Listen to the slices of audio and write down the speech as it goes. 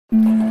Hey,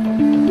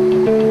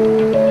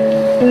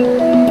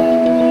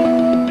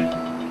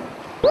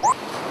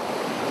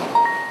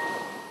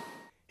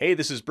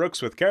 this is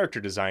Brooks with Character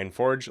Design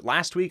Forge.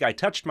 Last week I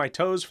touched my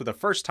toes for the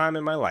first time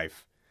in my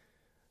life.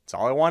 That's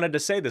all I wanted to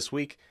say this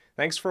week.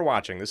 Thanks for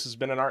watching. This has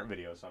been an art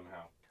video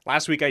somehow.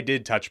 Last week I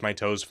did touch my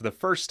toes for the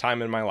first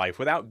time in my life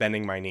without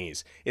bending my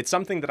knees. It's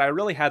something that I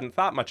really hadn't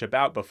thought much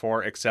about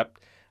before, except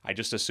I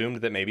just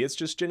assumed that maybe it's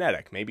just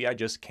genetic. Maybe I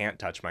just can't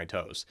touch my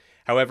toes.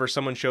 However,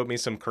 someone showed me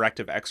some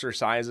corrective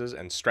exercises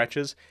and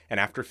stretches, and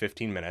after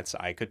 15 minutes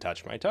I could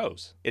touch my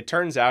toes. It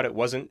turns out it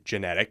wasn't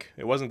genetic.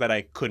 It wasn't that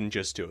I couldn't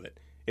just do it.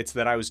 It's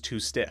that I was too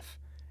stiff.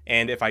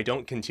 And if I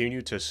don't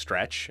continue to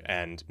stretch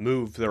and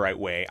move the right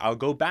way, I'll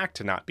go back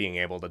to not being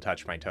able to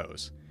touch my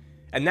toes.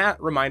 And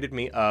that reminded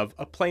me of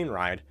a plane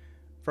ride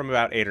from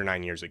about 8 or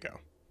 9 years ago.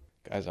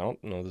 Guys, I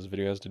don't know this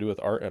video has to do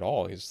with art at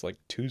all. He's like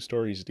 2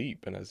 stories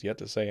deep and has yet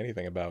to say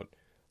anything about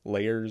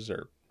layers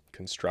or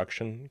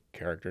construction,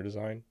 character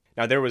design.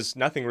 Now, there was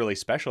nothing really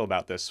special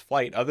about this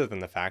flight other than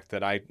the fact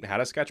that I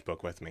had a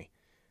sketchbook with me.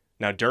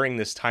 Now, during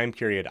this time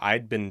period,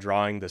 I'd been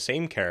drawing the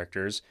same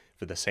characters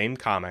for the same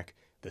comic,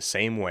 the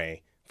same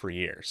way, for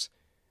years.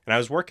 And I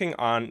was working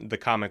on the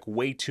comic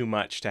way too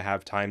much to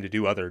have time to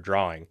do other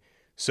drawing,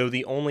 so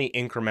the only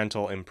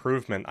incremental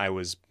improvement I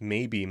was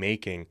maybe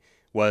making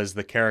was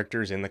the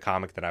characters in the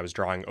comic that I was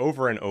drawing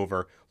over and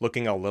over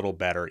looking a little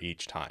better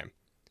each time.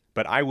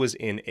 But I was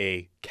in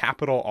a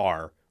capital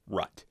R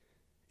rut.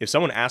 If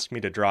someone asked me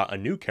to draw a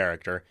new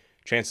character,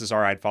 chances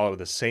are I'd follow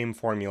the same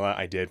formula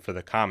I did for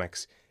the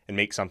comics and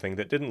make something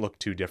that didn't look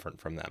too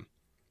different from them.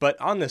 But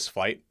on this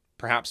flight,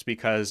 perhaps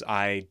because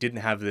I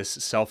didn't have this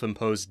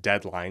self-imposed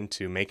deadline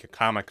to make a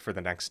comic for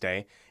the next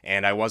day,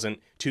 and I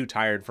wasn't too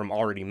tired from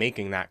already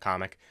making that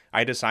comic,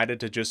 I decided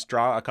to just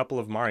draw a couple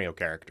of Mario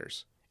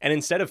characters. And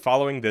instead of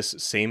following this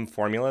same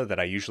formula that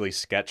I usually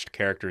sketched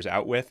characters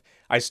out with,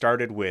 I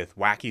started with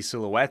wacky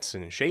silhouettes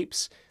and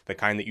shapes, the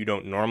kind that you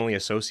don't normally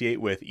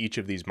associate with each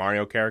of these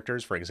Mario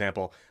characters, for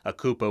example, a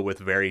Koopa with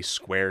very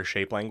square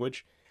shape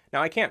language.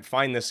 Now, I can't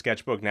find this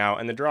sketchbook now,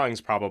 and the drawings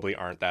probably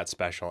aren't that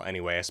special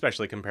anyway,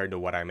 especially compared to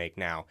what I make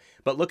now.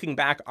 But looking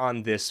back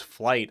on this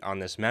flight, on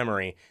this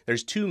memory,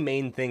 there's 2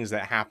 main things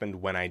that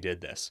happened when I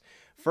did this.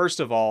 First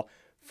of all,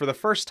 for the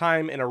first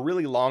time in a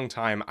really long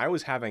time, I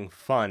was having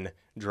fun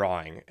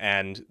drawing,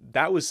 and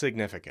that was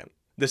significant.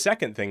 The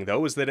second thing, though,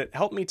 was that it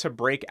helped me to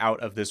break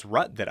out of this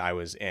rut that I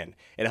was in.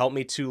 It helped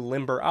me to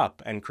limber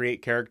up and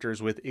create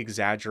characters with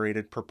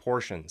exaggerated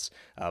proportions,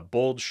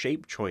 bold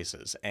shape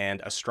choices,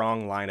 and a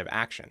strong line of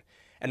action.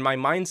 And my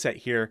mindset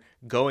here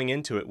going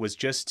into it was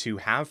just to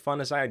have fun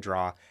as I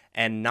draw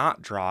and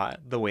not draw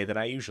the way that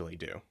I usually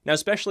do. Now,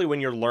 especially when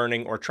you're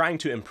learning or trying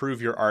to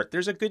improve your art,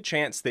 there's a good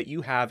chance that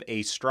you have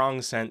a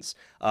strong sense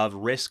of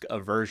risk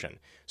aversion.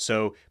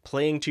 So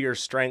playing to your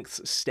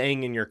strengths,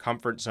 staying in your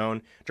comfort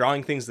zone,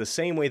 drawing things the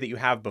same way that you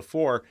have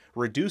before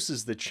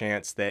reduces the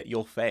chance that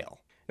you'll fail.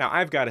 Now,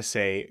 I've got to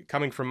say,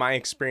 coming from my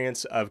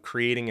experience of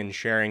creating and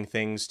sharing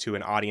things to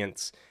an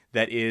audience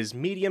that is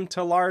medium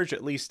to large,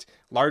 at least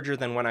larger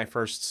than when I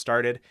first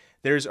started,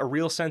 there's a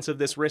real sense of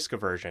this risk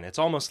aversion. It's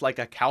almost like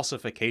a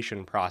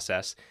calcification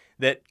process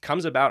that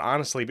comes about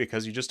honestly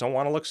because you just don't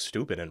want to look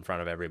stupid in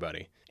front of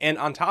everybody. And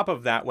on top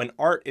of that, when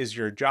art is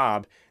your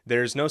job,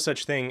 there's no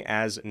such thing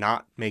as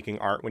not making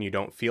art when you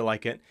don't feel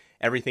like it.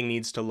 Everything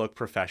needs to look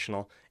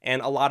professional,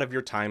 and a lot of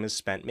your time is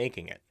spent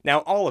making it. Now,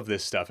 all of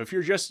this stuff, if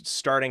you're just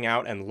starting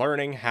out and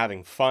learning,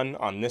 having fun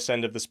on this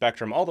end of the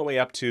spectrum, all the way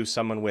up to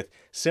someone with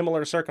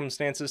similar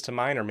circumstances to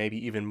mine, or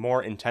maybe even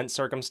more intense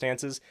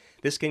circumstances,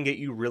 this can get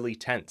you really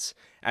tense,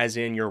 as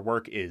in your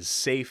work is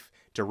safe,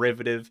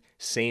 derivative,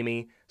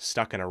 samey,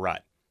 stuck in a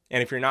rut.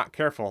 And if you're not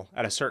careful,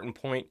 at a certain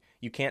point,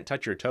 you can't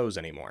touch your toes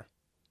anymore.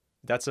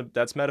 That's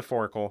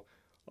metaphorical,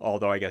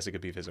 although I guess it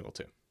could be physical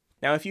too.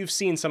 Now, if you've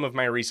seen some of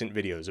my recent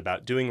videos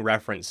about doing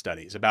reference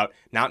studies, about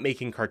not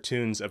making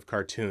cartoons of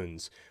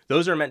cartoons,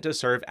 those are meant to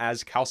serve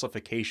as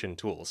calcification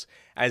tools,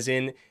 as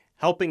in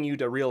helping you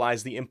to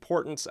realize the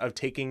importance of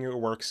taking your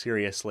work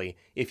seriously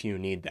if you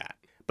need that.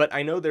 But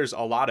I know there's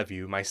a lot of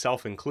you,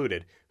 myself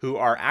included, who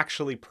are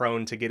actually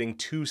prone to getting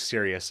too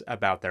serious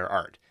about their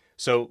art.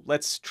 So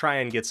let's try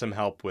and get some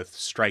help with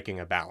striking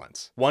a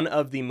balance. One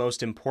of the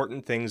most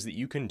important things that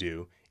you can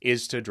do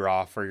is to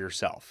draw for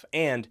yourself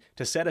and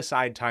to set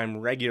aside time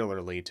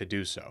regularly to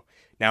do so.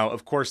 Now,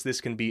 of course,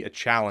 this can be a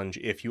challenge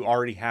if you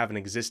already have an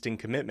existing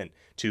commitment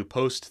to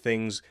post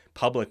things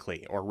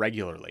publicly or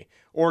regularly,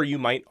 or you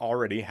might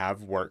already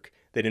have work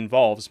that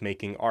involves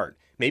making art.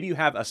 Maybe you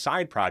have a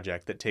side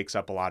project that takes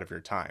up a lot of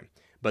your time,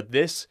 but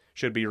this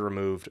should be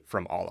removed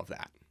from all of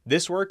that.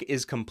 This work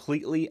is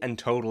completely and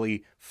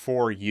totally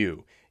for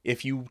you.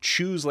 If you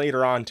choose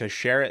later on to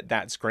share it,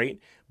 that's great,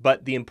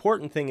 But the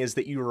important thing is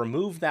that you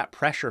remove that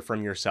pressure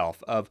from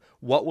yourself of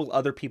what will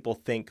other people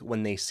think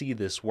when they see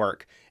this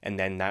work, and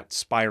then that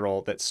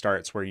spiral that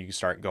starts where you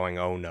start going,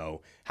 oh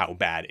no, how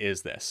bad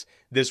is this?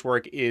 This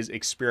work is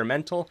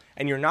experimental,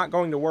 and you're not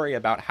going to worry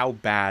about how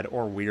bad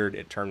or weird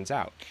it turns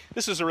out.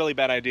 This is a really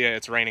bad idea,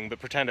 it's raining, but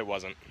pretend it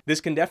wasn't.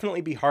 This can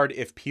definitely be hard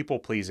if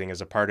people-pleasing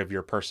is a part of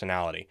your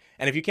personality.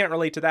 And if you can't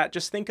relate to that,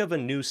 just think of a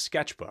new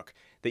sketchbook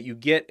that you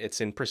get,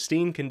 it's in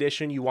pristine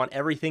condition, you want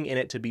everything in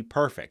it to be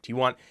perfect. You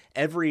want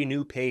every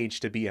new page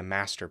to be a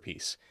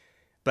masterpiece.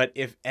 But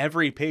if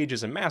every page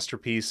is a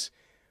masterpiece,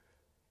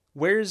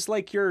 where's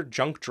like your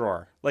junk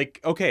drawer?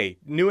 Like, okay,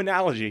 new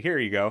analogy, here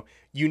you go.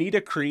 You need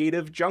a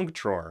creative junk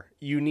drawer.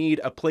 You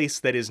need a place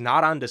that is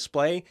not on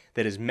display,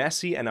 that is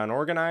messy and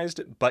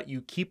unorganized, but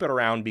you keep it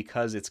around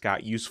because it's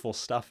got useful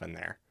stuff in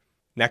there.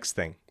 Next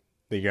thing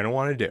that you're gonna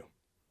wanna do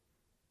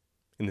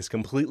in this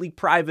completely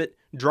private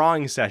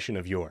drawing session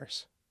of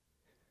yours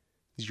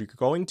is you're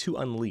going to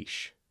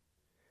unleash,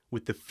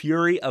 with the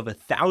fury of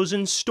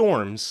 1,000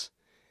 storms,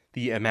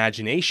 the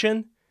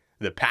imagination,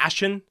 the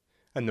passion,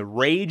 and the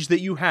rage that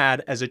you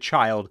had as a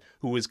child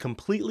who was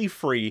completely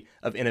free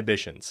of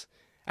inhibitions.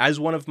 As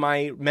one of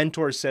my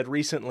mentors said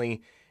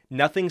recently,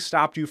 nothing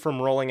stopped you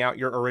from rolling out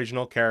your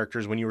original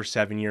characters when you were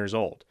 7 years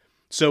old.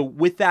 So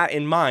with that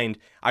in mind,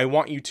 I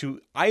want you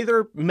to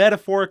either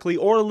metaphorically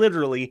or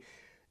literally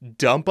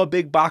dump a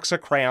big box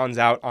of crayons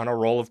out on a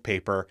roll of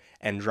paper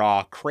and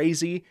draw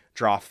crazy,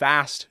 draw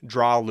fast,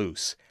 draw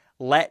loose.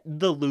 Let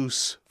the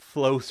loose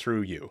flow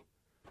through you.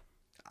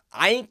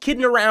 I ain't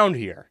kidding around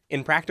here.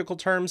 In practical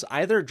terms,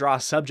 either draw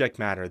subject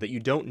matter that you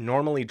don't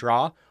normally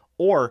draw,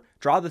 or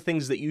draw the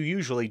things that you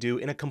usually do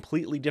in a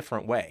completely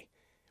different way.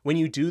 When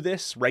you do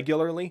this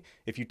regularly,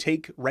 if you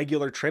take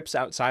regular trips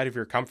outside of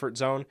your comfort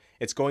zone,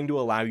 it's going to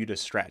allow you to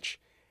stretch.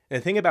 And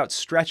the thing about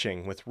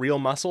stretching with real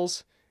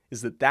muscles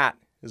is that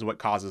is what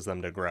causes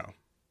them to grow.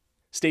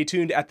 Stay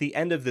tuned at the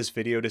end of this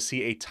video to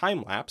see a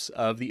time-lapse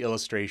of the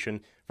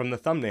illustration from the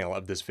thumbnail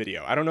of this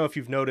video. I don't know if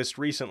you've noticed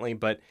recently,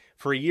 but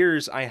for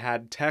years I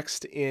had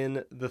text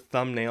in the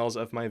thumbnails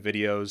of my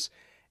videos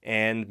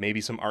and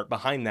maybe some art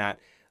behind that,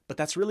 but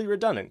that's really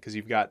redundant because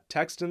you've got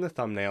text in the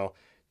thumbnail,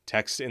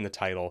 text in the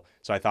title,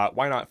 so I thought,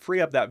 why not free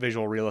up that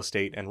visual real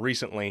estate? And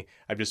recently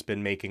I've just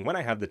been making, when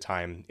I have the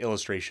time,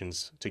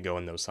 illustrations to go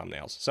in those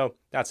thumbnails. So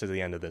that's at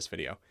the end of this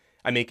video.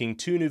 I'm making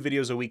 2 new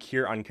videos a week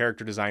here on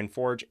Character Design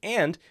Forge,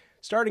 and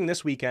starting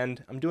this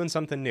weekend, I'm doing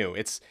something new.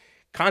 It's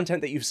content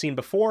that you've seen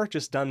before,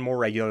 just done more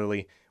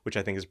regularly, which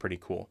I think is pretty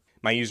cool.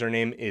 My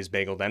username is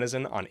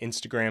BagelDenizen on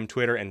Instagram,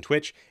 Twitter, and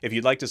Twitch. If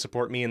you'd like to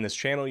support me in this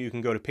channel, you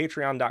can go to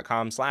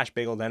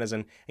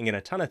patreon.com/BagelDenizen and get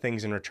a ton of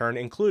things in return,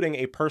 including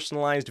a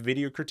personalized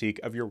video critique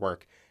of your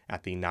work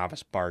at the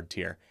Novice Bard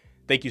tier.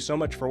 Thank you so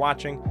much for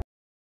watching.